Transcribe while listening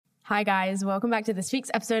Hi guys, welcome back to this week's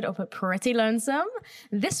episode of Pretty Lonesome.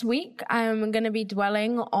 This week, I'm going to be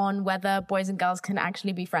dwelling on whether boys and girls can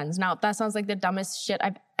actually be friends. Now, that sounds like the dumbest shit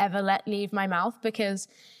I've ever let leave my mouth because,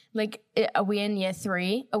 are we in year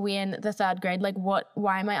 3? Are we in the 3rd grade?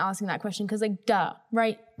 Why am I asking that question? Because, duh,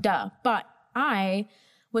 right? Duh. But I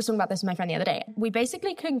was talking about this with my friend the other day. We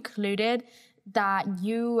basically concluded that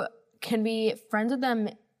you can be friends with them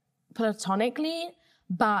platonically,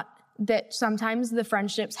 but that sometimes the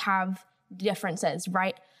friendships have differences,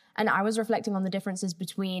 right? And I was reflecting on the differences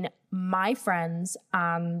between my friends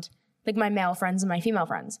and my male friends and my female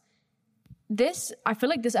friends. I feel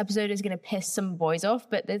like this episode is going to piss some boys off,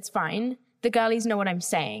 but it's fine. The girlies know what I'm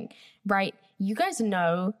saying, right? You guys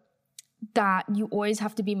know that you always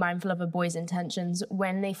have to be mindful of a boy's intentions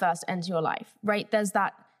when they first enter your life, right? There's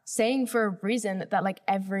that saying for a reason that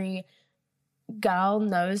every girl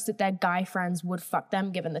knows that their guy friends would fuck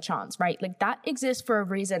them given the chance, right? That exists for a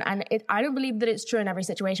reason. And I don't believe that it's true in every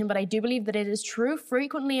situation, but I do believe that it is true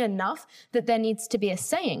frequently enough that there needs to be a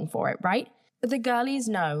saying for it, right? The girlies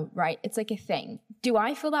know, right? It's like a thing. Do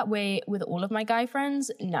I feel that way with all of my guy friends?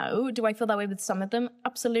 No. Do I feel that way with some of them?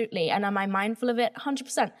 Absolutely. And am I mindful of it?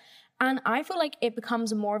 100%. And I feel like it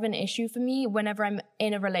becomes more of an issue for me whenever I'm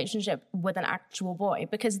in a relationship with an actual boy,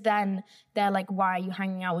 because then they're like, why are you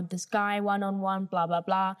hanging out with this guy one-on-one, blah, blah,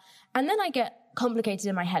 blah. And then I get complicated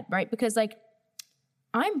in my head, right? Because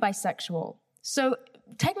I'm bisexual. So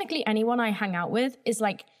technically anyone I hang out with is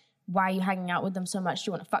why are you hanging out with them so much? Do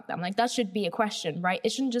you want to fuck them? That should be a question, right?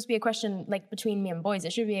 It shouldn't just be a question between me and boys.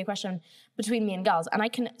 It should be a question between me and girls. And I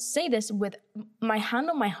can say this with my hand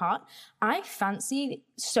on my heart. I fancy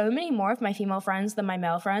so many more of my female friends than my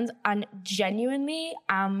male friends, and genuinely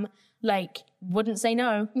wouldn't say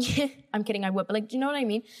no. I'm kidding, I would, but do you know what I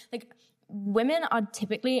mean? Women are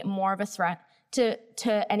typically more of a threat to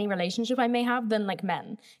any relationship I may have than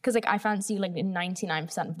men. Because I fancy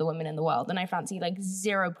 99% of the women in the world, and I fancy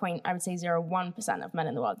 0.01% of men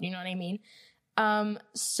in the world. You know what I mean? But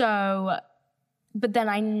then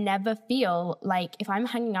I never feel if I'm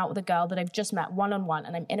hanging out with a girl that I've just met one-on-one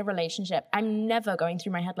and I'm in a relationship, I'm never going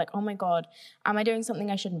through my head oh my God, am I doing something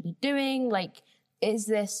I shouldn't be doing? Do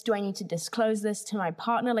I need to disclose this to my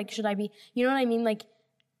partner? Should I be, you know what I mean?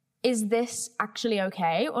 Is this actually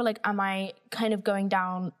okay? Or am I kind of going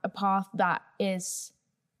down a path that is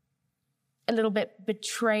a little bit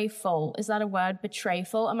betrayful? Is that a word?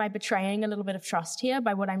 Betrayful? Am I betraying a little bit of trust here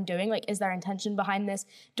by what I'm doing? Is there intention behind this?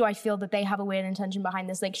 Do I feel that they have a weird intention behind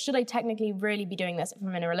this? Should I technically really be doing this if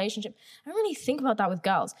I'm in a relationship? I don't really think about that with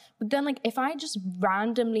girls. But then if I just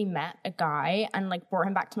randomly met a guy and brought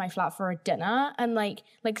him back to my flat for a dinner and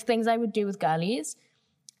things I would do with girlies,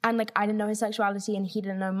 and I didn't know his sexuality and he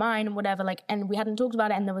didn't know mine and whatever, and we hadn't talked about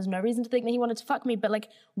it and there was no reason to think that he wanted to fuck me, but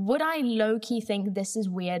would I low-key think this is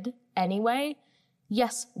weird anyway?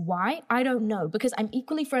 Yes. Why? I don't know, because I'm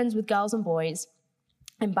equally friends with girls and boys.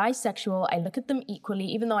 I'm bisexual. I look at them equally,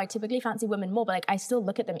 even though I typically fancy women more, but I still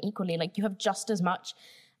look at them equally. You have just as much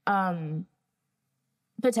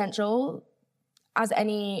potential as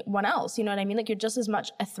anyone else. You know what I mean? You're just as much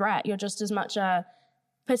a threat. You're just as much a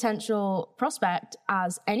potential prospect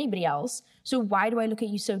as anybody else. So why do I look at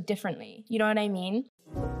you so differently? You know what I mean?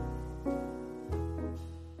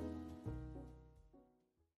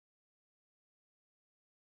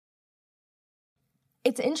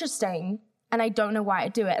 It's interesting, and I don't know why I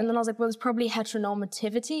do it. And then I was well, it's probably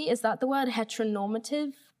heteronormativity. Is that the word,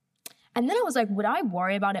 heteronormative? And then I was would I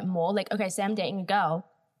worry about it more? Okay, say I'm dating a girl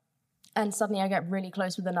and suddenly I get really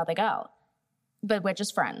close with another girl, but we're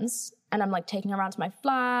just friends. And I'm taking her around to my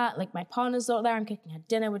flat, my partner's not there, I'm cooking her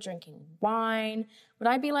dinner, we're drinking wine. Would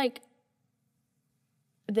I be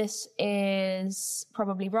this is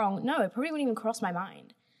probably wrong? No, it probably wouldn't even cross my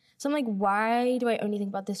mind. So I'm why do I only think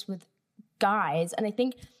about this with guys? And I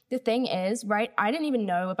think the thing is, right, I didn't even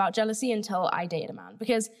know about jealousy until I dated a man.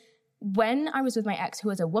 Because when I was with my ex, who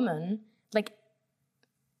was a woman,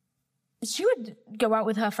 she would go out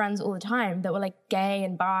with her friends all the time that were gay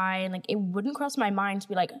and bi, and it wouldn't cross my mind to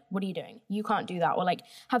be what are you doing? You can't do that. Or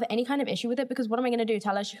have any kind of issue with it, because what am I going to do?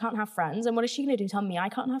 Tell her she can't have friends? And what is she going to do? Tell me I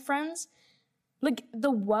can't have friends?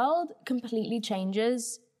 The world completely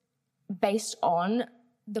changes based on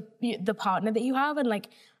the partner that you have. And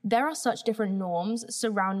there are such different norms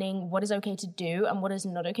surrounding what is okay to do and what is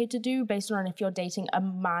not okay to do based on if you're dating a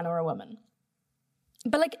man or a woman.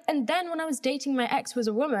 But and then when I was dating my ex who was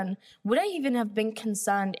a woman, would I even have been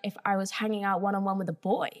concerned if I was hanging out one-on-one with a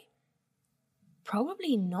boy?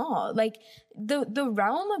 Probably not. The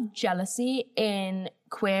realm of jealousy in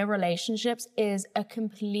queer relationships is a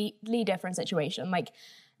completely different situation.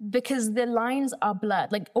 because the lines are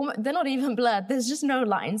blurred. Like, they're not even blurred. There's just no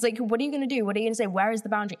lines. Like, what are you going to do? What are you going to say? Where is the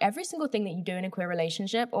boundary? Every single thing that you do in a queer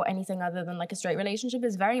relationship or anything other than like a straight relationship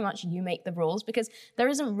is very much you make the rules, because there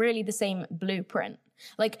isn't really the same blueprint.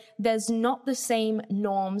 Like, there's not the same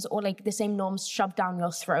norms or like the same norms shoved down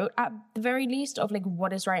your throat at the very least of like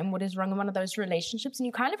what is right and what is wrong in one of those relationships. And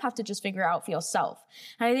you kind of have to just figure it out for yourself.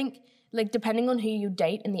 And I think, like, depending on who you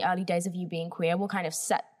date in the early days of you being queer will kind of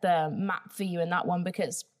set the map for you in that one,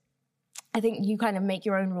 because I think you kind of make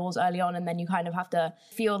your own rules early on, and then you kind of have to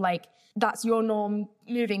feel like that's your norm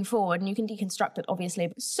moving forward, and you can deconstruct it,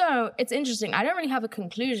 obviously. So it's interesting. I don't really have a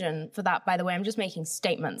conclusion for that, by the way. I'm just making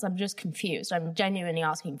statements. I'm just confused. I'm genuinely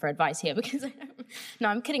asking for advice here because no,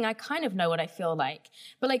 I'm kidding. I kind of know what I feel like.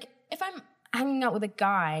 But like, if I'm hanging out with a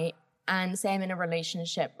guy and say I'm in a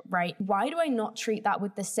relationship, right? Why do I not treat that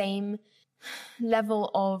with the same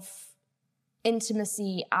level of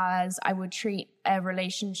intimacy as I would treat a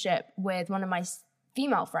relationship with one of my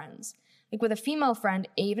female friends? Like, with a female friend,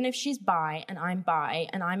 even if she's bi and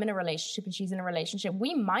I'm in a relationship and she's in a relationship,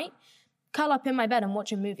 we might curl up in my bed and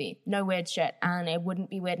watch a movie. No weird shit. And it wouldn't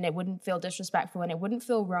be weird, and it wouldn't feel disrespectful, and it wouldn't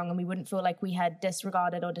feel wrong, and we wouldn't feel like we had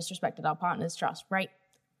disregarded or disrespected our partner's trust, right?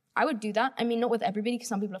 I would do that. I mean, not with everybody, because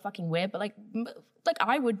some people are fucking weird, but like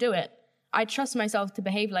I would do it. I trust myself to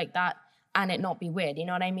behave like that and it not be weird, you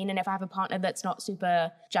know what I mean? And if I have a partner that's not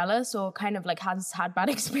super jealous or kind of like has had bad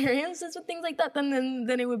experiences with things like that, then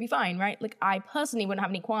it would be fine, right? Like, I personally wouldn't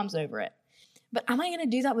have any qualms over it. But am I going to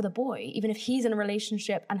do that with a boy, even if he's in a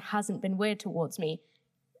relationship and hasn't been weird towards me?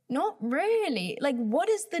 Not really. Like, what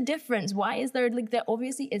is the difference? Why is there, like, there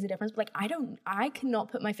obviously is a difference, but like, I cannot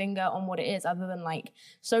put my finger on what it is other than like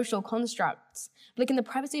social constructs. Like, in the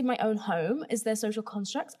privacy of my own home, is there social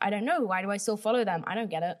constructs? I don't know. Why do I still follow them? I don't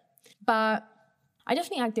get it. But I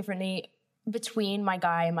definitely act differently between my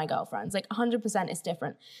guy and my girlfriends. Like, 100% is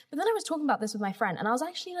different. But then I was talking about this with my friend, and I was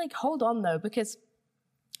actually like, hold on though, because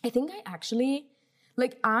I think I actually,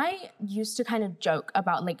 like, I used to kind of joke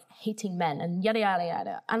about like hating men and yada, yada,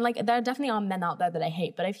 yada. And like, there definitely are men out there that I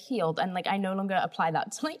hate, but I've healed, and like, I no longer apply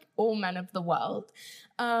that to like all men of the world.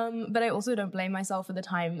 But I also don't blame myself for the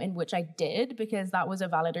time in which I did, because that was a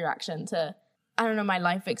valid reaction to, I don't know, my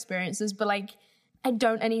life experiences. But like, I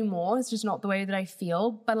don't anymore. It's just not the way that I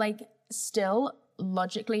feel. But like, still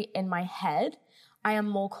logically in my head, I am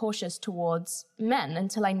more cautious towards men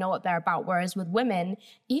until I know what they're about. Whereas with women,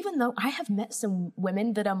 even though I have met some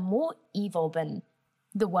women that are more evil than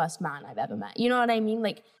the worst man I've ever met. You know what I mean?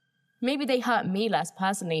 Like, maybe they hurt me less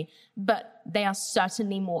personally, but they are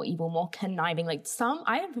certainly more evil, more conniving. Like,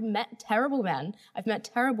 I have met terrible men, I've met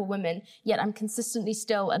terrible women, yet I'm consistently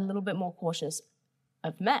still a little bit more cautious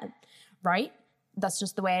of men, right? That's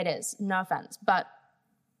just the way it is. No offense.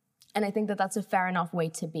 And I think that that's a fair enough way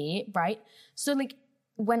to be, right? So like,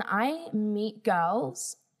 when I meet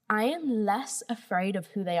girls, I am less afraid of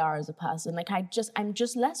who they are as a person. Like, I'm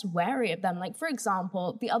just less wary of them. Like, for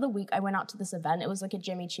example, the other week I went out to this event. It was like a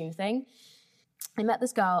Jimmy Choo thing. I met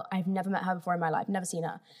this girl. I've never met her before in my life, never seen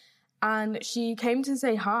her. And she came to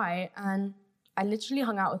say hi, and I literally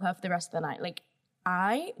hung out with her for the rest of the night. Like,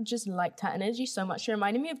 I just liked her energy so much. She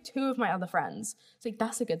reminded me of two of my other friends. It's like,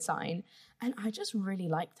 that's a good sign. And I just really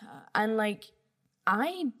liked her. And like,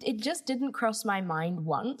 it just didn't cross my mind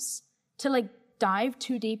once to like dive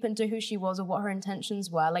too deep into who she was or what her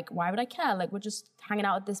intentions were. Like, why would I care? Like, we're just hanging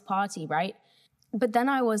out at this party, right? But then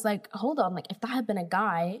I was like, hold on, like, if that had been a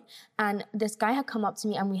guy and this guy had come up to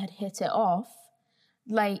me and we had hit it off,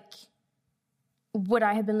 like, would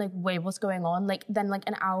I have been like, wait, what's going on? Like, then like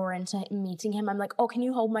an hour into meeting him, I'm like, oh, can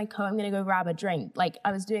you hold my coat? I'm going to go grab a drink. Like,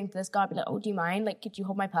 I was doing this guy, I'd be like, oh, do you mind? Like, could you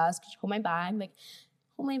hold my purse? Could you hold my bag? Like,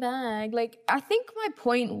 hold my bag. Like, I think my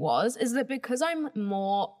point is that because I'm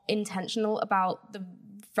more intentional about the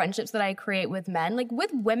friendships that I create with men, like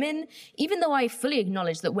with women, even though I fully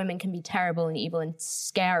acknowledge that women can be terrible and evil and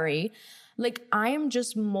scary, like, I am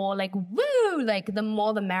just more like, woo, like, the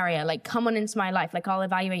more the merrier. Like, come on into my life. Like, I'll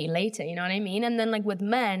evaluate you later, you know what I mean? And then, like, with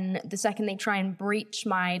men, the second they try and breach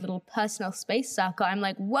my little personal space circle, I'm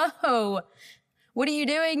like, whoa, what are you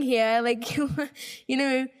doing here? Like, you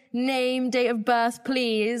know, name, date of birth,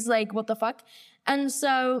 please. Like, what the fuck? And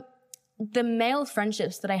so the male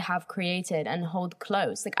friendships that I have created and hold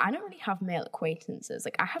close, like, I don't really have male acquaintances.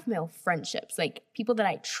 Like, I have male friendships, like people that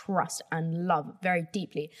I trust and love very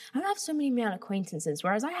deeply. I don't have so many male acquaintances,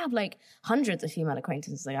 whereas I have like hundreds of female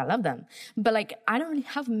acquaintances. Like, I love them. But like, I don't really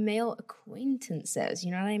have male acquaintances.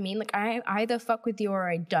 You know what I mean? Like, I either fuck with you or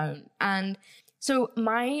I don't. And so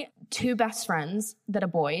my two best friends that are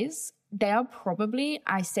boys, they are probably,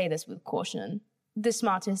 I say this with caution, the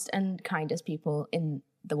smartest and kindest people in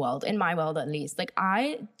the world, in my world at least. Like,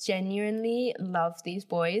 I genuinely love these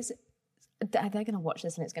boys. They're going to watch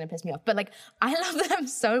this and it's going to piss me off. But like, I love them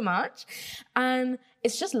so much. And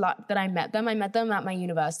it's just luck that I met them. I met them at my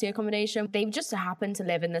university accommodation. They just happened to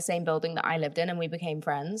live in the same building that I lived in, and we became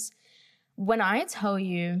friends. When I tell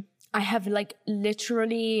you, I have like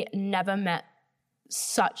literally never met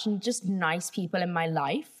such just nice people in my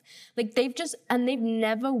life. Like, they've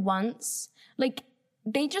never once, like,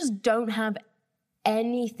 they just don't have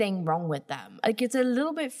anything wrong with them. Like, it's a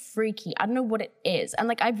little bit freaky. I don't know what it is. And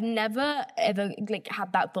like, I've never ever like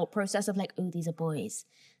had that thought process of like, oh, these are boys.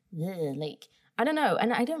 Ugh, like, I don't know.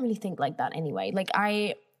 And I don't really think like that anyway. Like,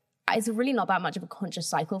 it's really not that much of a conscious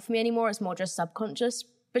cycle for me anymore. It's more just subconscious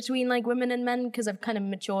between like women and men, because I've kind of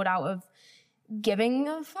matured out of giving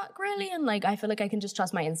a fuck, really. And like, I feel like I can just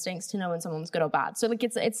trust my instincts to know when someone's good or bad. So like,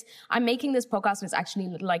 I'm making this podcast and it's actually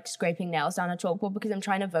like scraping nails down a chalkboard, because I'm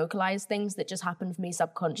trying to vocalize things that just happen for me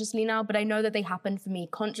subconsciously now. But I know that they happened for me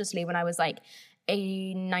consciously when I was like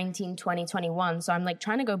 19, 20, 21. So I'm like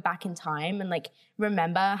trying to go back in time and like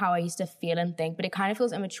remember how I used to feel and think. But it kind of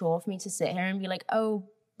feels immature for me to sit here and be like, oh,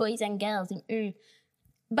 boys and girls. And,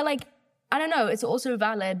 But like, I don't know, it's also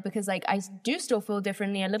valid, because like I do still feel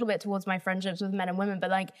differently a little bit towards my friendships with men and women. But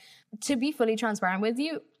like, to be fully transparent with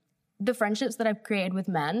you, the friendships that I've created with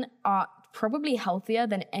men are probably healthier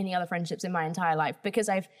than any other friendships in my entire life, because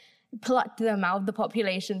I've plucked them out of the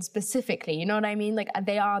population specifically. You know what I mean? Like,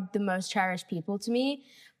 they are the most cherished people to me,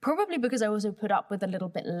 probably because I also put up with a little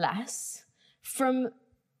bit less from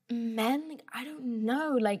men. Like, I don't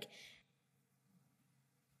know, like,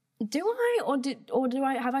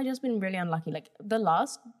 have I just been really unlucky? Like, the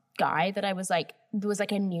last guy that was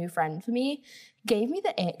like a new friend for me gave me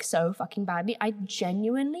the ick so fucking badly. I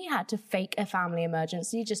genuinely had to fake a family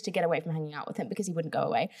emergency just to get away from hanging out with him, because he wouldn't go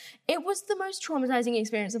away. It was the most traumatizing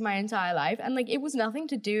experience of my entire life. And like, it was nothing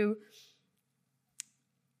to do.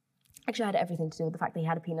 Actually, I had everything to do with the fact that he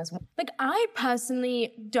had a penis. Like, I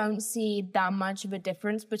personally don't see that much of a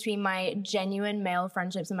difference between my genuine male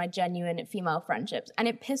friendships and my genuine female friendships. And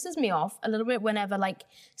it pisses me off a little bit whenever, like,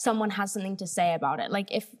 someone has something to say about it.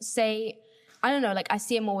 Like, if, say, I don't know, like, I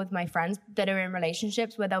see it more with my friends that are in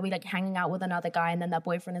relationships where they'll be, like, hanging out with another guy, and then their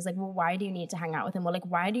boyfriend is like, well, why do you need to hang out with him? Or, like,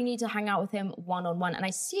 why do you need to hang out with him one-on-one? And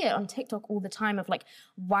I see it on TikTok all the time of, like,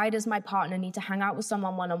 why does my partner need to hang out with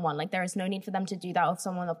someone one-on-one? Like, there is no need for them to do that with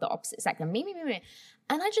someone of the opposite sex. And me.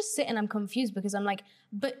 And I just sit and I'm confused, because I'm like,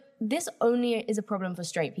 but this only is a problem for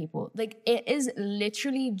straight people. Like, it is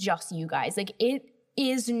literally just you guys. Like, it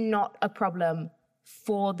is not a problem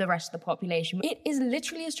for the rest of the population. It is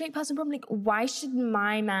literally a straight person problem. Like, why should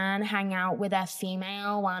my man hang out with a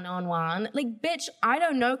female one-on-one? Like, bitch, I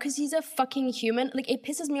don't know, because he's a fucking human. Like, it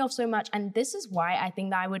pisses me off so much. And this is why I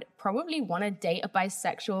think that I would probably want to date a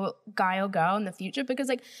bisexual guy or girl in the future, because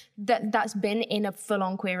like that's been in a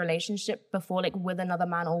full-on queer relationship before, like with another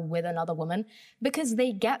man or with another woman, because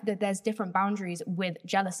they get that there's different boundaries with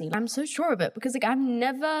jealousy. I'm so sure of it, because like I've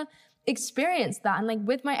never experienced that. And like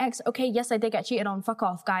with my ex, okay, yes, I did get cheated on. Fuck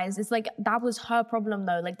off, guys. It's like, that was her problem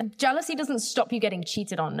though. Like, the jealousy doesn't stop you getting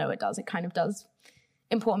cheated on. No, it does. It kind of does.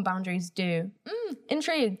 Important boundaries do.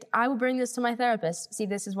 Intrigued. I will bring this to my therapist. See,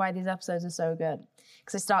 this is why these episodes are so good.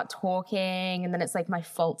 Because I start talking and then it's like my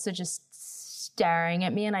faults are just staring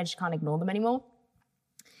at me and I just can't ignore them anymore.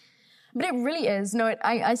 But it really is. No,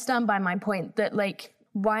 I stand by my point that like,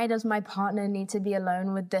 why does my partner need to be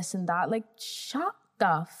alone with this and that? Like, shut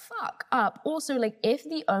the fuck up. Also, like, if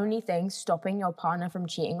the only thing stopping your partner from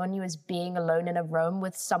cheating on you is being alone in a room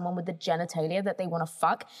with someone with the genitalia that they want to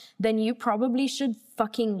fuck, then you probably should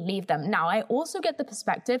fucking leave them. Now, I also get the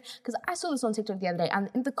perspective, because I saw this on TikTok the other day, and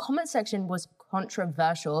in the comment section was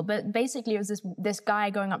controversial, but basically it was this guy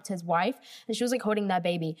going up to his wife, and she was like holding their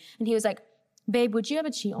baby, and he was like, babe, would you ever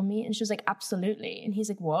cheat on me? And she was like, absolutely. And he's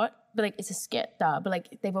like, what? But like, it's a skit, duh. But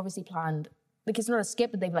like, they've obviously planned, like, it's not a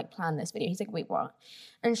skip, but they've like planned this video. He's like, wait, what?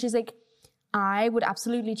 And she's like, I would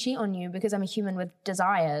absolutely cheat on you because I'm a human with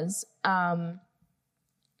desires.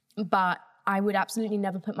 But I would absolutely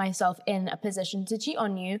never put myself in a position to cheat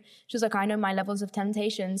on you. She was like, I know my levels of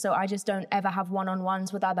temptation, so I just don't ever have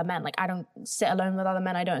one-on-ones with other men. Like, I don't sit alone with other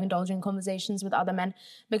men. I don't indulge in conversations with other men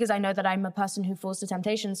because I know that I'm a person who falls to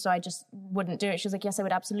temptation, so I just wouldn't do it. She was like, yes, I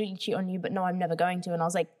would absolutely cheat on you, but no, I'm never going to. And I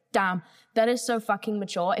was like, damn, that is so fucking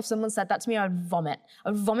mature. If someone said that to me, I would vomit. I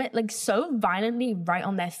would vomit like so violently right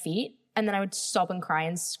on their feet, and then I would sob and cry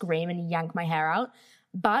and scream and yank my hair out.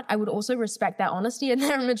 But I would also respect their honesty and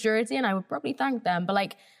their maturity, and I would probably thank them. But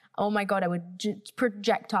like, oh my God, I would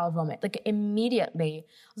projectile vomit, like immediately.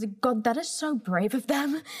 I was like, God, that is so brave of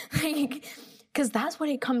them. Like, because that's what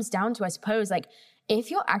it comes down to, I suppose. Like, if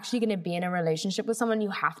you're actually going to be in a relationship with someone, you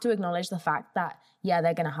have to acknowledge the fact that, yeah,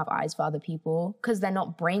 they're going to have eyes for other people because they're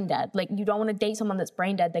not brain dead. Like, you don't want to date someone that's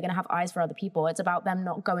brain dead. They're going to have eyes for other people. It's about them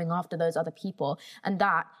not going after those other people. And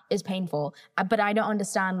that is painful. But I don't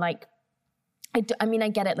understand, like, I mean, I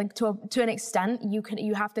get it. Like, to an extent,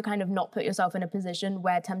 you have to kind of not put yourself in a position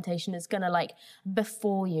where temptation is going to, like,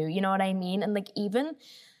 befall you. You know what I mean? And, like, even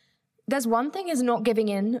there's one thing is not giving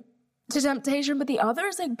in to temptation, but the other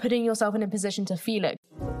is, like, putting yourself in a position to feel it.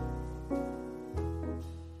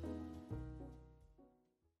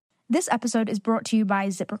 This episode is brought to you by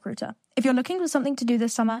ZipRecruiter. If you're looking for something to do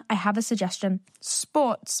this summer, I have a suggestion.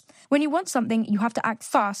 Sports. When you want something, you have to act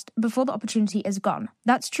fast before the opportunity is gone.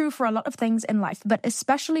 That's true for a lot of things in life, but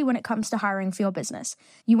especially when it comes to hiring for your business.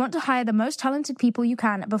 You want to hire the most talented people you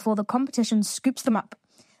can before the competition scoops them up.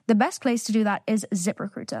 The best place to do that is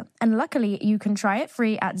ZipRecruiter. And luckily, you can try it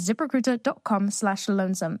free at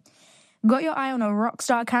ziprecruiter.com/lonesome. Got your eye on a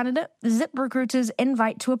rockstar candidate? ZipRecruiter's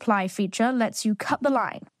invite to apply feature lets you cut the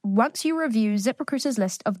line. Once you review ZipRecruiter's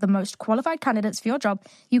list of the most qualified candidates for your job,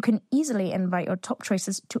 you can easily invite your top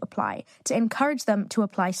choices to apply to encourage them to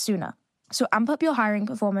apply sooner. So amp up your hiring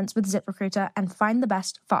performance with ZipRecruiter and find the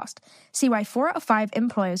best fast. See why 4 out of 5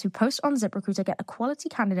 employers who post on ZipRecruiter get a quality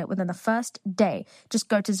candidate within the first day. Just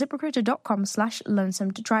go to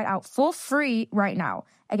ziprecruiter.com/lonesome to try it out for free right now.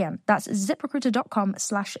 Again, that's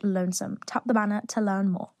ziprecruiter.com/lonesome. Tap the banner to learn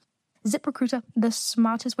more. ZipRecruiter, the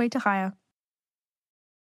smartest way to hire.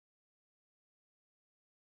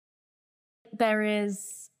 There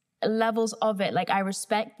is levels of it. Like, I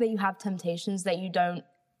respect that you have temptations that you don't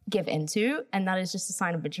give into, and that is just a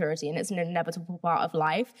sign of maturity, and it's an inevitable part of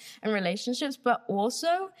life and relationships. But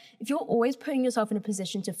also, if you're always putting yourself in a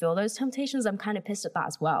position to feel those temptations, I'm kind of pissed at that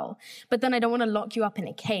as well. But then I don't want to lock you up in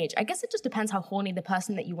a cage. I guess it just depends how horny the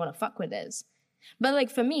person that you want to fuck with is. But, like,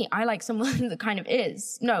 for me, I like someone that kind of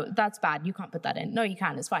is. No, that's bad. You can't put that in. No, you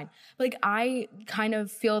can. It's fine. But, like, I kind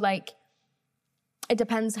of feel like it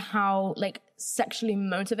depends how, like, sexually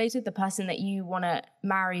motivated the person that you want to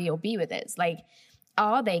marry or be with is. Like,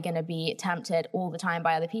 are they going to be tempted all the time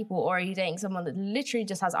by other people, or are you dating someone that literally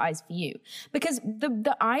just has eyes for you? Because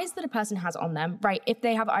the eyes that a person has on them, right, if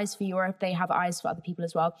they have eyes for you or if they have eyes for other people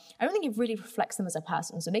as well, I don't think it really reflects them as a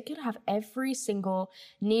person. So they could have every single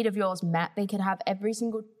need of yours met. They could have every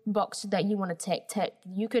single box that you want to tick.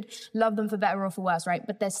 You could love them for better or for worse, right?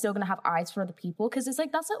 But they're still going to have eyes for other people, because it's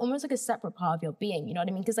like, that's like almost like a separate part of your being. You know what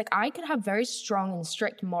I mean? Because, like, I could have very strong and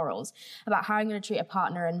strict morals about how I'm going to treat a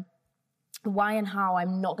partner and why and how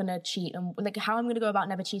I'm not going to cheat, and, like, how I'm going to go about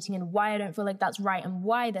never cheating, and why I don't feel like that's right, and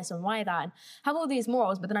why this and why that, and have all these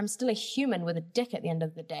morals, but then I'm still a human with a dick at the end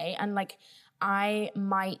of the day. And, like, I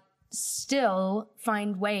might still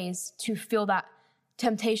find ways to feel that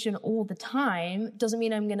temptation all the time. Doesn't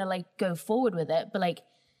mean I'm going to, like, go forward with it, but, like,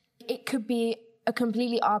 it could be a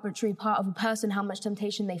completely arbitrary part of a person how much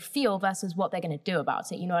temptation they feel versus what they're going to do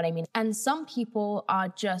about it. You know what I mean? And some people are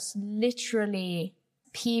just literally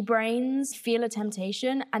pea brains, feel a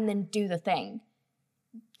temptation, and then do the thing.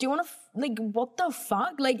 Do you want to, like, what the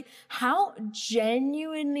fuck? Like, how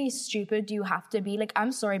genuinely stupid do you have to be? Like,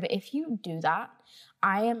 I'm sorry, but if you do that,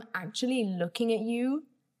 I am actually looking at you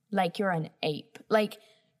like you're an ape. Like,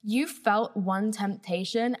 you felt one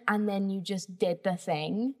temptation and then you just did the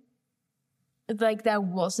thing. Like, there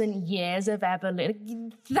wasn't years of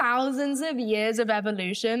evolution, thousands of years of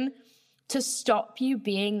evolution to stop you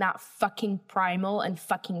being that fucking primal and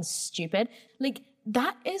fucking stupid. Like,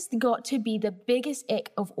 that has got to be the biggest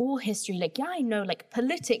ick of all history. Like, yeah, I know, like,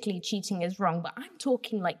 politically cheating is wrong, but I'm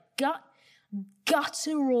talking, like,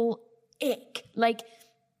 guttural ick. Like,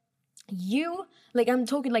 you, like, I'm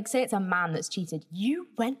talking, like, say it's a man that's cheated. You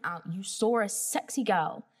went out, you saw a sexy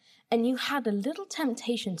girl, and you had a little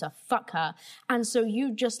temptation to fuck her, and so you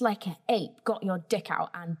just, like an ape, got your dick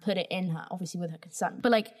out and put it in her, obviously with her consent.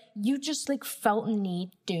 But, like, you just, like, felt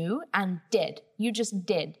need do and did. You just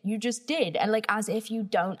did. And, like, as if you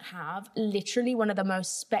don't have literally one of the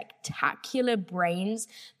most spectacular brains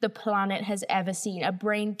the planet has ever seen. A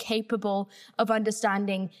brain capable of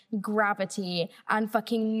understanding gravity and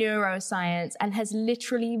fucking neuroscience, and has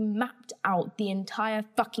literally mapped out the entire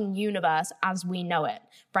fucking universe as we know it,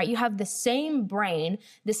 right? You have the same brain,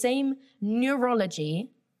 the same neurology,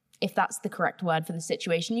 if that's the correct word for the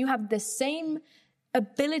situation. You have the same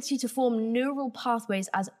ability to form neural pathways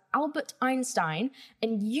as Albert Einstein,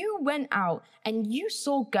 and you went out and you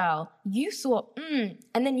saw girl, you thought, and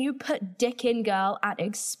then you put dick in girl at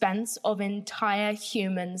expense of entire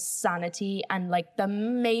human sanity and, like, the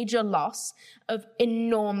major loss of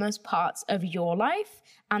enormous parts of your life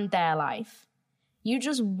and their life. You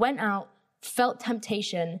just went out, felt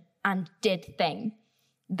temptation, and did thing.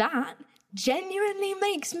 That genuinely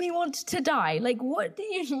makes me want to die. Like, what do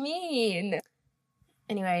you mean?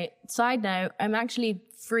 Anyway, side note, I'm actually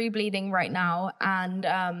free bleeding right now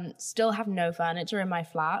and still have no furniture in my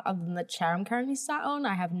flat other than the chair I'm currently sat on.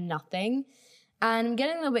 I have nothing. And I'm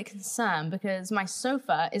getting a little bit concerned because my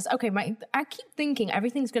sofa is, okay, I keep thinking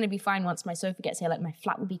everything's going to be fine once my sofa gets here. Like, my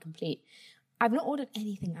flat will be complete. I've not ordered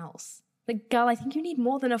anything else. Like, girl, I think you need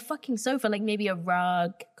more than a fucking sofa. Like, maybe a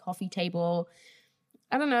rug, coffee table.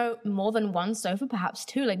 I don't know, more than one sofa, perhaps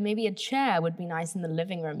two. Like, maybe a chair would be nice in the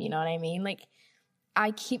living room, you know what I mean? Like,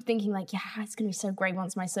 I keep thinking like, yeah, it's going to be so great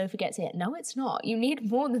once my sofa gets here. No, it's not. You need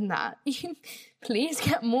more than that. Please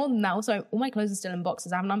get more than that. Also, all my clothes are still in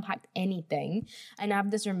boxes. I haven't unpacked anything. And I have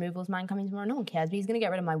this removals man coming tomorrow. No one cares, but he's going to get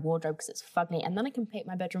rid of my wardrobe because it's fugly. And then I can paint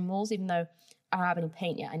my bedroom walls, even though I don't have any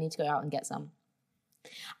paint yet. I need to go out and get some.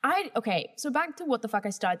 Okay, so back to what the fuck I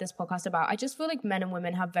started this podcast about. I just feel like men and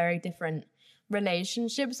women have very different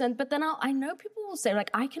relationships, but then I know people will say, like,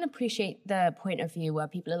 I can appreciate the point of view where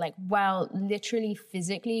people are like, well, literally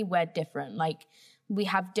physically we're different, like we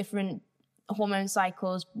have different hormone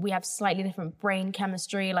cycles, we have slightly different brain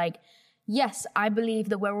chemistry. Like, yes, I believe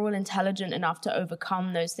that we're all intelligent enough to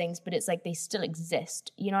overcome those things, but it's like they still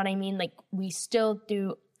exist, you know what I mean? Like, we still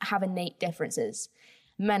do have innate differences,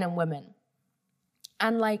 men and women.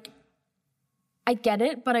 And like, I get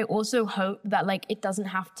it, but I also hope that like it doesn't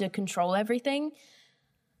have to control everything.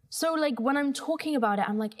 So like when I'm talking about it,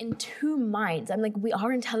 I'm like in two minds. I'm like, we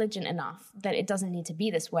are intelligent enough that it doesn't need to be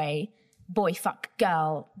this way. Boy fuck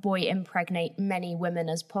girl, boy impregnate many women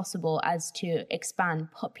as possible as to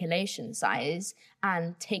expand population size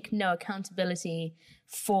and take no accountability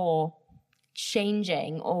for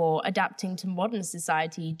changing or adapting to modern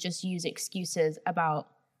society. Just use excuses about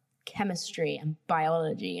chemistry and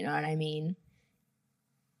biology, you know what I mean?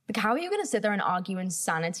 Like, how are you going to sit there and argue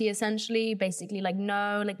insanity, essentially? Basically, like,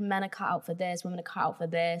 no, like, men are cut out for this, women are cut out for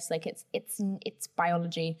this. Like, it's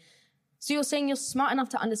biology. So you're saying you're smart enough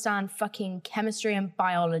to understand fucking chemistry and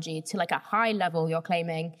biology to, like, a high level, you're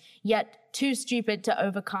claiming, yet too stupid to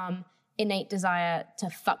overcome innate desire to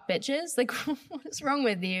fuck bitches? Like, what's wrong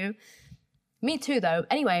with you? Me too, though.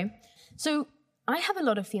 Anyway, so I have a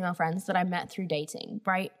lot of female friends that I met through dating,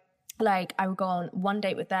 right? Like, I would go on one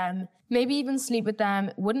date with them, maybe even sleep with them,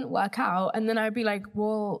 wouldn't work out. And then I'd be like,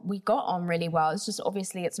 well, we got on really well. It's just,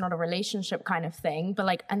 obviously, it's not a relationship kind of thing. But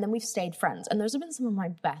like, and then we've stayed friends. And those have been some of my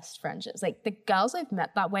best friendships. Like, the girls I've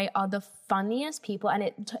met that way are the funniest people. And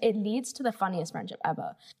it leads to the funniest friendship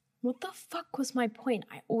ever. What the fuck was my point?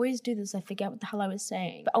 I always do this. I forget what the hell I was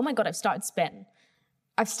saying. But oh my God, I've started spin.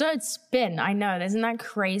 I know, isn't that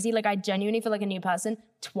crazy? Like, I genuinely feel like a new person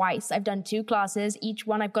twice. I've done 2 classes. Each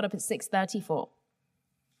one I've got up at 6:30 for.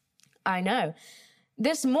 I know.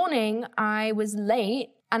 This morning I was late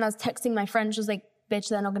and I was texting my friend. She was like, bitch,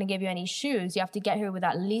 they're not going to give you any shoes. You have to get here with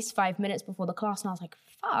at least 5 minutes before the class. And I was like,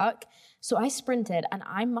 fuck. So I sprinted and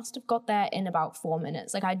I must have got there in about 4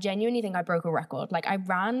 minutes. Like, I genuinely think I broke a record. Like, I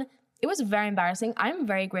ran. It was very embarrassing. I'm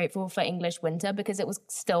very grateful for English winter because it was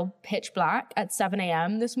still pitch black at 7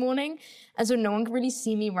 a.m. this morning. And so no one could really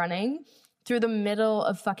see me running through the middle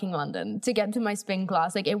of fucking London to get to my spin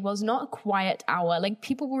class. Like, it was not a quiet hour. Like,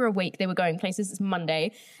 people were awake. They were going places. It's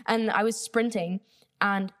Monday. And I was sprinting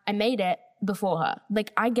and I made it before her.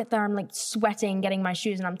 Like, I get there, I'm like sweating, getting my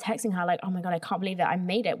shoes, and I'm texting her like, oh my God, I can't believe that I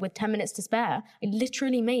made it with 10 minutes to spare. I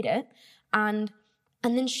literally made it. And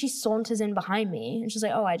then she saunters in behind me and she's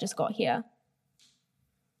like, oh, I just got here.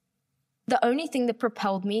 The only thing that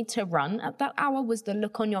propelled me to run at that hour was the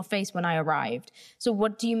look on your face when I arrived. So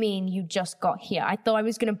what do you mean you just got here? I thought I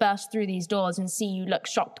was going to burst through these doors and see you look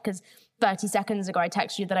shocked because 30 seconds ago I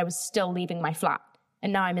texted you that I was still leaving my flat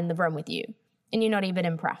and now I'm in the room with you and you're not even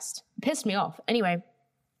impressed. It pissed me off. Anyway,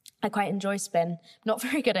 I quite enjoy spin. Not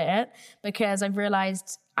very good at it because I've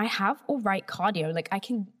realized I have all right cardio. Like, I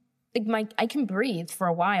can breathe for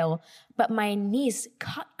a while, but my knees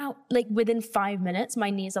cut out, like within 5 minutes, my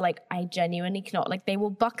knees are like, I genuinely cannot, like they will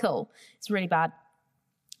buckle. It's really bad.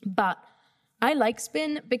 But I like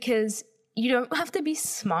spin because you don't have to be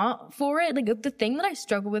smart for it. Like, the thing that I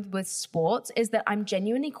struggle with sports is that I'm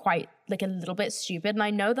genuinely quite like a little bit stupid. And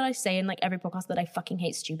I know that I say in like every podcast that I fucking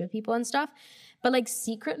hate stupid people and stuff, but like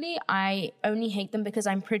secretly I only hate them because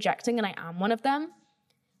I'm projecting and I am one of them.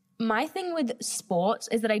 My thing with sports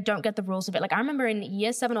is that I don't get the rules of it. Like, I remember in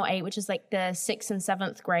year 7 or 8, which is like the 6th and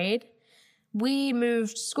 7th grade, we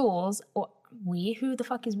moved schools, or who the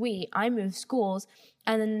fuck is we? I moved schools,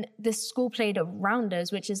 and then this school played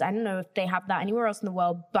rounders, which is, I don't know if they have that anywhere else in the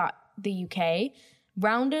world but the UK.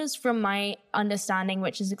 Rounders, from my understanding,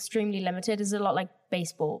 which is extremely limited, is a lot like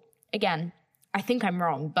baseball. Again, I think I'm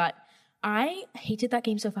wrong, but I hated that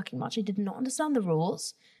game so fucking much. I did not understand the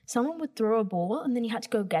rules. Someone would throw a ball and then you had to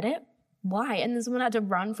go get it. Why? And then someone had to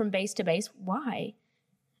run from base to base. Why?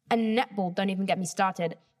 And netball, don't even get me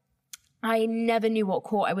started. I never knew what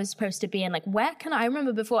court I was supposed to be in. Like, where can I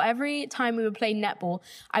remember before every time we would play netball,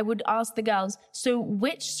 I would ask the girls, so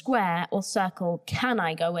which square or circle can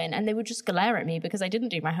I go in? And they would just glare at me because I didn't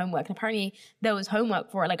do my homework. And apparently there was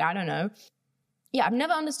homework for it. Like, I don't know. Yeah, I've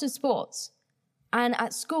never understood sports. And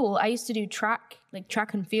at school, I used to do track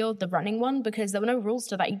and field, the running one, because there were no rules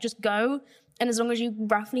to that. You just go, and as long as you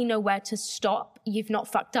roughly know where to stop, you've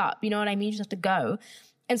not fucked up. You know what I mean? You just have to go.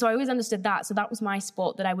 And so I always understood that. So that was my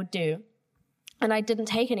sport that I would do. And I didn't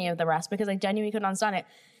take any of the rest because I genuinely couldn't understand it.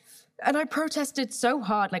 And I protested so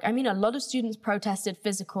hard. Like, I mean, a lot of students protested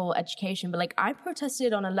physical education, but like I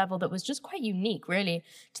protested on a level that was just quite unique, really,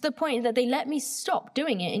 to the point that they let me stop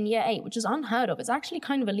doing it in year 8, which is unheard of. It's actually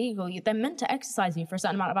kind of illegal. They're meant to exercise you for a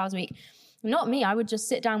certain amount of hours a week. Not me. I would just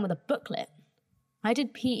sit down with a booklet. I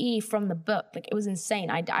did PE from the book. Like, it was insane.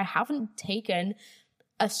 I haven't taken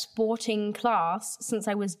a sporting class since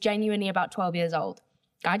I was genuinely about 12 years old.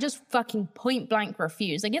 I just fucking point blank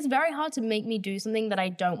refuse. Like, it's very hard to make me do something that I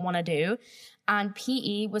don't want to do. And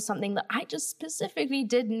PE was something that I just specifically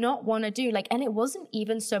did not want to do. Like, and it wasn't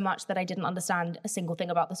even so much that I didn't understand a single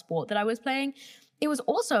thing about the sport that I was playing. It was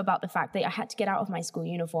also about the fact that I had to get out of my school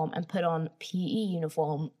uniform and put on PE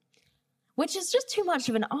uniform, which is just too much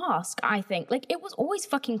of an ask, I think. Like, it was always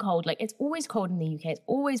fucking cold. Like, it's always cold in the UK. It's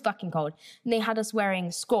always fucking cold. And they had us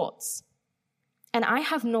wearing skirts. And I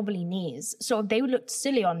have knobbly knees, so they looked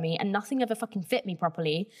silly on me and nothing ever fucking fit me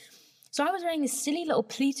properly. So I was wearing this silly little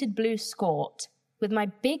pleated blue skirt with my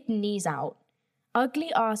big knees out,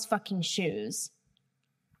 ugly ass fucking shoes.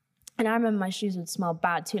 And I remember my shoes would smell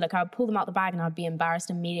bad too. Like, I would pull them out the bag and I'd be embarrassed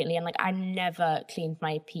immediately. And like, I never cleaned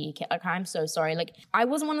my PE kit. Like, I'm so sorry. Like, I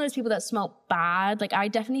wasn't one of those people that smelled bad. Like, I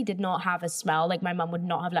definitely did not have a smell. Like, my mum would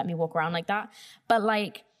not have let me walk around like that. But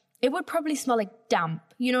like, it would probably smell like damp.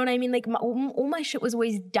 You know what I mean? Like, all my shit was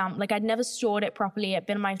always damp. Like, I'd never stored it properly. It'd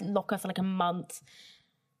been in my locker for like a month.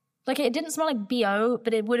 Like, it didn't smell like BO,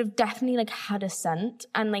 but it would have definitely like had a scent.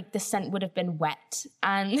 And like, the scent would have been wet.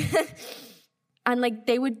 And and like,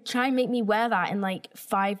 they would try and make me wear that in like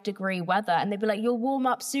 5-degree weather. And they'd be like, you'll warm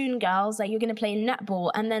up soon, girls. Like, you're going to play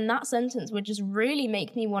netball. And then that sentence would just really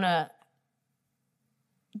make me want to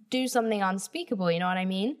do something unspeakable. You know what I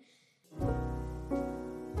mean?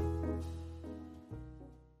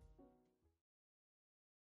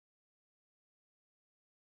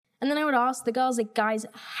 And then I would ask the girls, like, guys,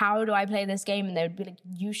 how do I play this game? And they would be like,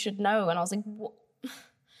 you should know. And I was like, what?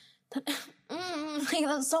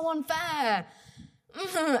 That's so unfair.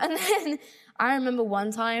 And then I remember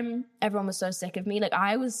one time, everyone was so sick of me. Like,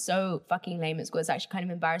 I was so fucking lame at school. It's actually kind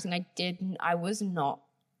of embarrassing. I was not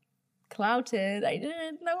clouted.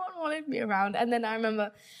 No one wanted me around. And then I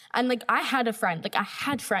remember, and like, I had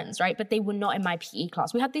friends, right? But they were not in my PE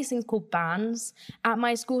class. We had these things called bands at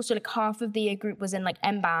my school. So like, half of the year group was in like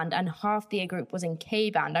M band and half the year group was in K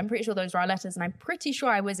band. I'm pretty sure those were our letters. And I'm pretty sure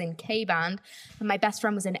I was in K band and my best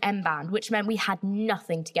friend was in M band, which meant we had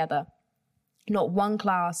nothing together. Not one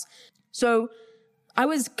class. So I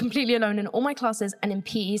was completely alone in all my classes and in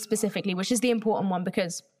PE specifically, which is the important one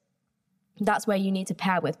because that's where you need to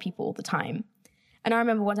pair with people all the time. And I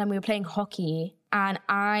remember one time we were playing hockey and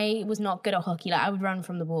I was not good at hockey. Like, I would run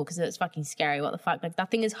from the ball because it's fucking scary. What the fuck? Like, that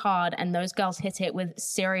thing is hard and those girls hit it with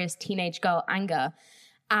serious teenage girl anger.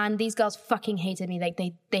 And these girls fucking hated me. Like,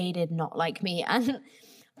 they did not like me. And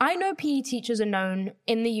I know PE teachers are known,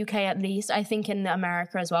 in the UK at least, I think in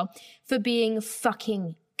America as well, for being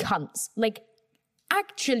fucking cunts. Like,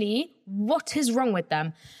 actually, what is wrong with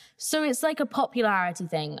them? So it's like a popularity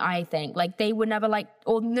thing, I think. Like, they were never liked,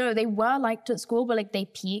 or no, they were liked at school, but like, they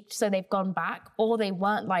peaked, so they've gone back, or they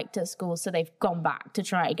weren't liked at school, so they've gone back to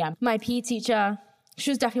try it again. My PE teacher, she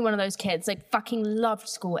was definitely one of those kids, like, fucking loved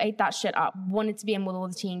school, ate that shit up, wanted to be in with all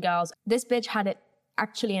the teen girls. This bitch had it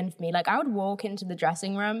actually in for me. Like, I would walk into the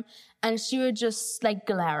dressing room and she would just like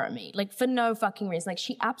glare at me, like, for no fucking reason. Like,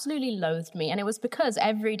 she absolutely loathed me. And it was because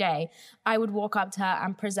every day I would walk up to her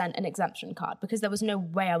and present an exemption card because there was no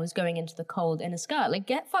way I was going into the cold in a skirt. Like,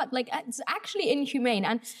 get fucked. Like, it's actually inhumane.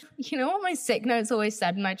 And you know what my sick notes always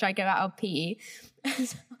said when I tried to get out of PE? I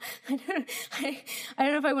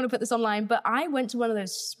don't know if I want to put this online, but I went to one of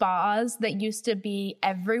those spas that used to be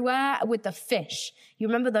everywhere with the fish. You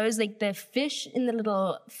remember those? Like, the fish in the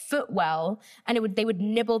little footwell, and they would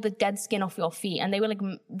nibble the dead skin off your feet. And they were like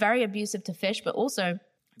very abusive to fish, but also I'm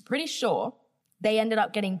pretty sure they ended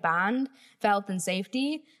up getting banned for health and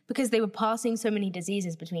safety because they were passing so many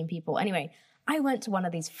diseases between people. Anyway, I went to one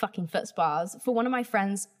of these fucking foot spas for one of my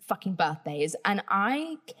friend's fucking birthdays, and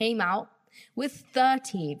I came out with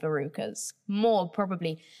 30 verrucas, more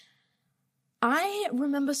probably. I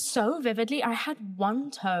remember so vividly, I had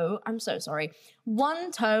one toe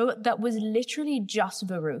that was literally just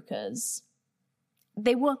verrucas.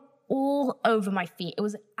 They were all over my feet. It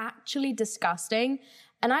was actually disgusting.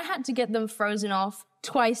 And I had to get them frozen off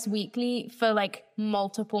twice weekly for like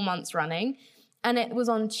multiple months running. And it was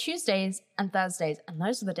on Tuesdays and Thursdays. And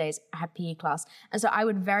those are the days I had PE class. And so I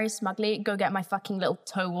would very smugly go get my fucking little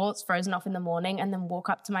toe warts frozen off in the morning and then walk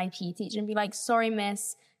up to my PE teacher and be like, sorry,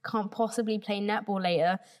 miss, can't possibly play netball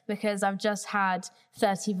later because I've just had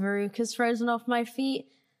 30 verrucas frozen off my feet.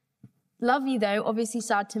 Love you though, obviously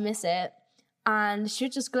sad to miss it. And she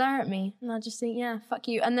would just glare at me. And I'd just think, yeah, fuck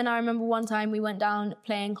you. And then I remember one time we went down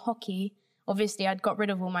playing hockey. Obviously, I'd got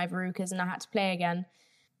rid of all my verrucas and I had to play again.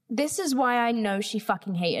 This is why I know she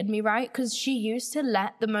fucking hated me, right? Because she used to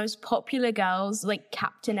let the most popular girls, like,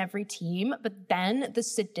 captain every team. But then the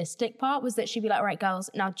sadistic part was that she'd be like, all right,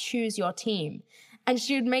 girls, now choose your team. And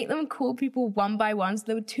she would make them call people one by one. So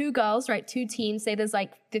there were 2 girls, right? 2 teams. Say there's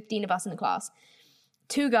like 15 of us in the class.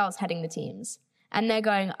 2 girls heading the teams. And they're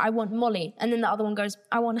going, I want Molly. And then the other one goes,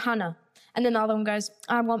 I want Hannah. And then the other one goes,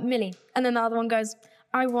 I want Millie. And then the other one goes,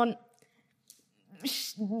 I want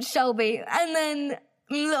Shelby. And then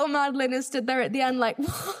little Madeline is stood there at the end like,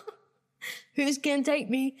 who's going to take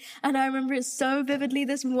me? And I remember it so vividly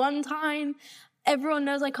this one time. Everyone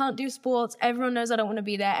knows I can't do sports. Everyone knows I don't want to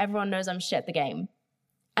be there. Everyone knows I'm shit at the game.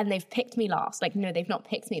 And they've picked me last. Like, no, they've not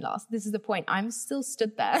picked me last. This is the point. I'm still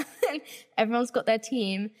stood there. Everyone's got their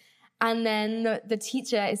team. And then the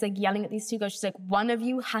teacher is like yelling at these 2 girls. She's like, one of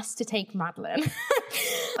you has to take Madeline.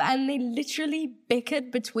 And they literally bickered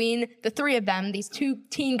between the 3 of them, these 2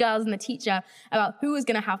 teen girls and the teacher, about who was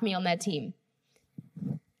going to have me on their team.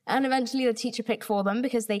 And eventually the teacher picked for them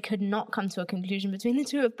because they could not come to a conclusion between the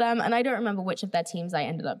 2 of them. And I don't remember which of their teams I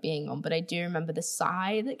ended up being on, but I do remember the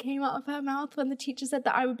sigh that came out of her mouth when the teacher said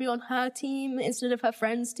that I would be on her team instead of her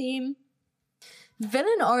friend's team.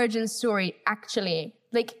 Villain origin story, actually,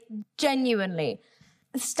 like, genuinely.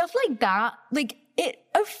 Stuff like that, like, it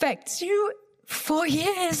affects you for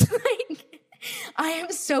years. Like, I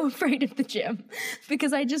am so afraid of the gym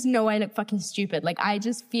because I just know I look fucking stupid. Like, I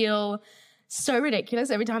just feel so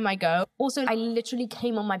ridiculous every time I go. Also, I literally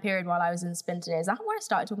came on my period while I was in spin today. Is that where I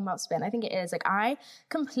started talking about spin? I think it is. Like, I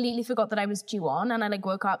completely forgot that I was due on, and I, like,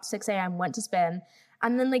 woke up 6 a.m., went to spin,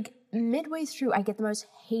 and then, like, midway through, I get the most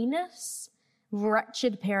heinous,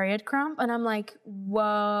 wretched period cramp, and I'm like,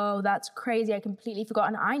 whoa, that's crazy. I completely forgot.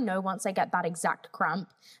 And I know once I get that exact cramp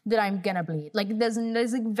that I'm gonna bleed. Like, there's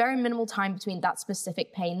like very minimal time between that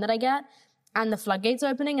specific pain that I get and the floodgates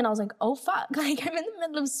opening, and I was like, oh fuck, like, I'm in the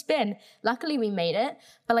middle of spin. Luckily we made it,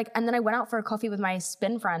 but like, and then I went out for a coffee with my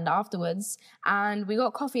spin friend afterwards, and we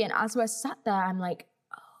got coffee, and as we're sat there, I'm like,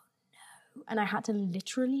 oh no, and I had to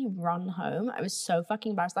literally run home. I was so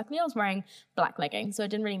fucking embarrassed. Luckily I was wearing black leggings, so it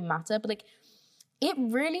didn't really matter, but like, it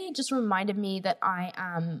really just reminded me that I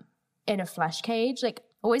am in a flesh cage. Like,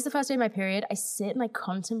 always the first day of my period, I sit and I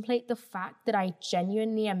contemplate the fact that I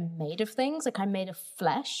genuinely am made of things. Like, I'm made of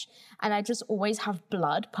flesh, and I just always have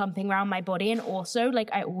blood pumping around my body. And also,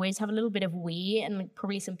 like, I always have a little bit of wee and like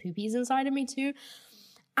probably some poopies inside of me too.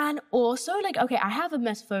 And also, like, okay, I have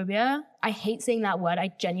emetophobia. I hate saying that word.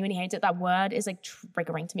 I genuinely hate it. That word is like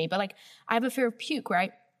triggering to me. But like, I have a fear of puke,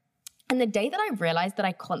 right? And the day that I realized that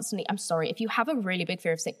I constantly, I'm sorry, if you have a really big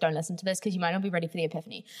fear of sick, don't listen to this because you might not be ready for the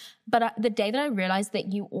epiphany. But the day that I realized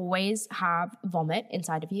that you always have vomit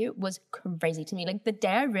inside of you was crazy to me. Like, the day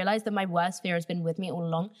I realized that my worst fear has been with me all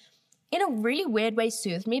along, in a really weird way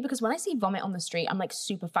soothed me, because when I see vomit on the street, I'm like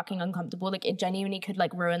super fucking uncomfortable. Like, it genuinely could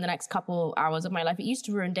like ruin the next couple hours of my life. It used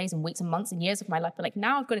to ruin days and weeks and months and years of my life, but like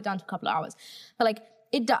now I've got it down to a couple of hours. But like,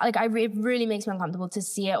 it really makes me uncomfortable to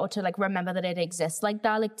see it or to like remember that it exists like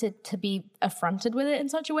that, like to be affronted with it in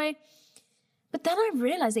such a way. But then I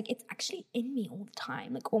realized like it's actually in me all the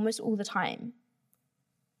time, like almost all the time.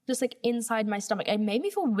 Just like inside my stomach. It made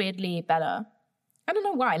me feel weirdly better. I don't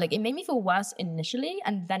know why. Like, it made me feel worse initially,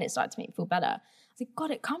 and then it started to make me feel better. I was like,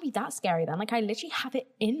 God, it can't be that scary then. Like, I literally have it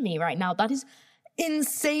in me right now. That is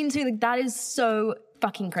insane to me. Like, that is so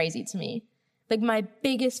fucking crazy to me. Like, my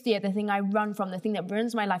biggest fear, the thing I run from, the thing that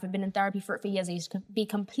ruins my life, I've been in therapy for it for years, I used to be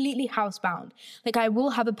completely housebound. Like, I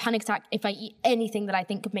will have a panic attack if I eat anything that I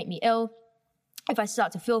think could make me ill. If I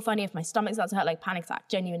start to feel funny, if my stomach starts to hurt, like panic attack,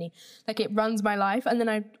 genuinely. Like, it runs my life. And then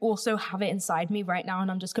I also have it inside me right now, and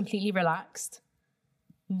I'm just completely relaxed.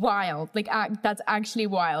 Wild. Like, that's actually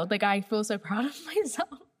wild. Like, I feel so proud of myself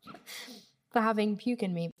for having puke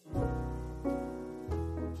in me.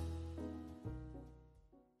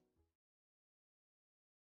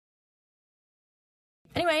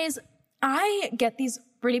 Anyways, I get these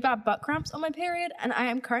really bad butt cramps on my period, and I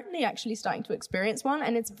am currently actually starting to experience one,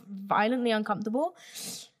 and it's violently uncomfortable.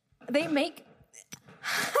 They make...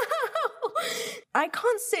 I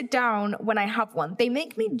can't sit down when I have one. They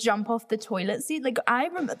make me jump off the toilet seat. Like, I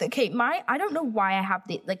remember, okay, I don't know why I have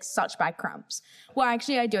such bad cramps. Well,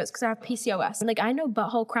 actually I do. It's because I have PCOS. And like, I know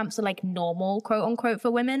butthole cramps are like normal, quote unquote,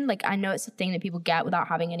 for women. Like, I know it's a thing that people get without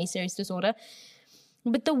having any serious disorder.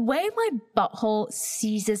 But the way my butthole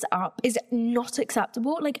seizes up is not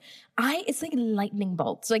acceptable. Like, it's like lightning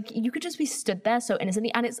bolts. Like, you could just be stood there so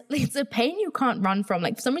innocently, and it's a pain you can't run from.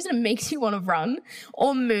 Like, for some reason, it makes you want to run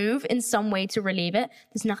or move in some way to relieve it.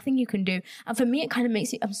 There's nothing you can do. And for me, it kind of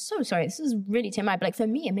makes you, I'm so sorry, this is really TMI, but like, for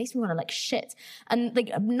me, it makes me want to like shit. And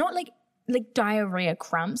like, not like diarrhea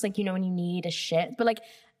cramps, like, you know, when you need a shit, but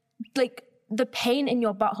like the pain in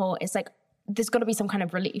your butthole is like, there's got to be some kind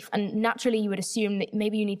of relief. And naturally you would assume that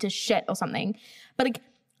maybe you need to shit or something. But like,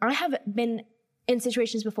 I have been in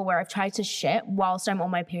situations before where I've tried to shit whilst I'm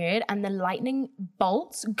on my period, and the lightning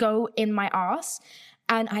bolts go in my ass,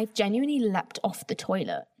 and I've genuinely leapt off the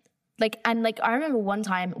toilet. Like, and like, I remember one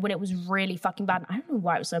time when it was really fucking bad. I don't know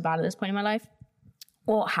why it was so bad at this point in my life,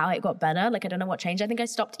 or how it got better. Like, I don't know what changed. I think I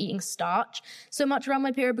stopped eating starch so much around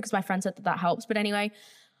my period because my friend said that helps. But anyway,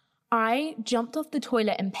 I jumped off the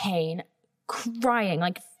toilet in pain, crying,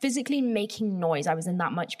 like physically making noise. I was in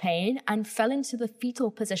that much pain, and fell into the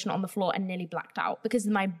fetal position on the floor and nearly blacked out because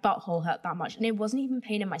my butthole hurt that much. And it wasn't even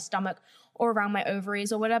pain in my stomach or around my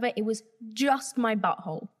ovaries or whatever. It was just my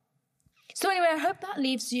butthole. So anyway, I hope that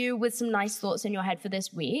leaves you with some nice thoughts in your head for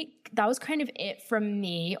this week. That was kind of it from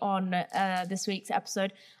me on this week's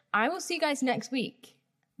episode. I will see you guys next week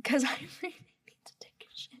because I really need to take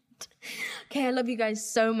a shit. Okay, I love you guys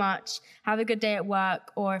so much. Have a good day at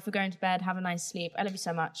work, or if we're going to bed, have a nice sleep. I love you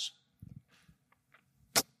so much.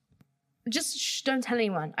 Just don't tell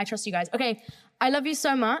anyone. I trust you guys. Okay, I love you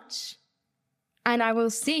so much, and I will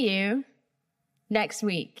see you next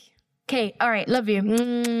week. Okay, all right, love you.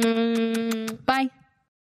 Bye.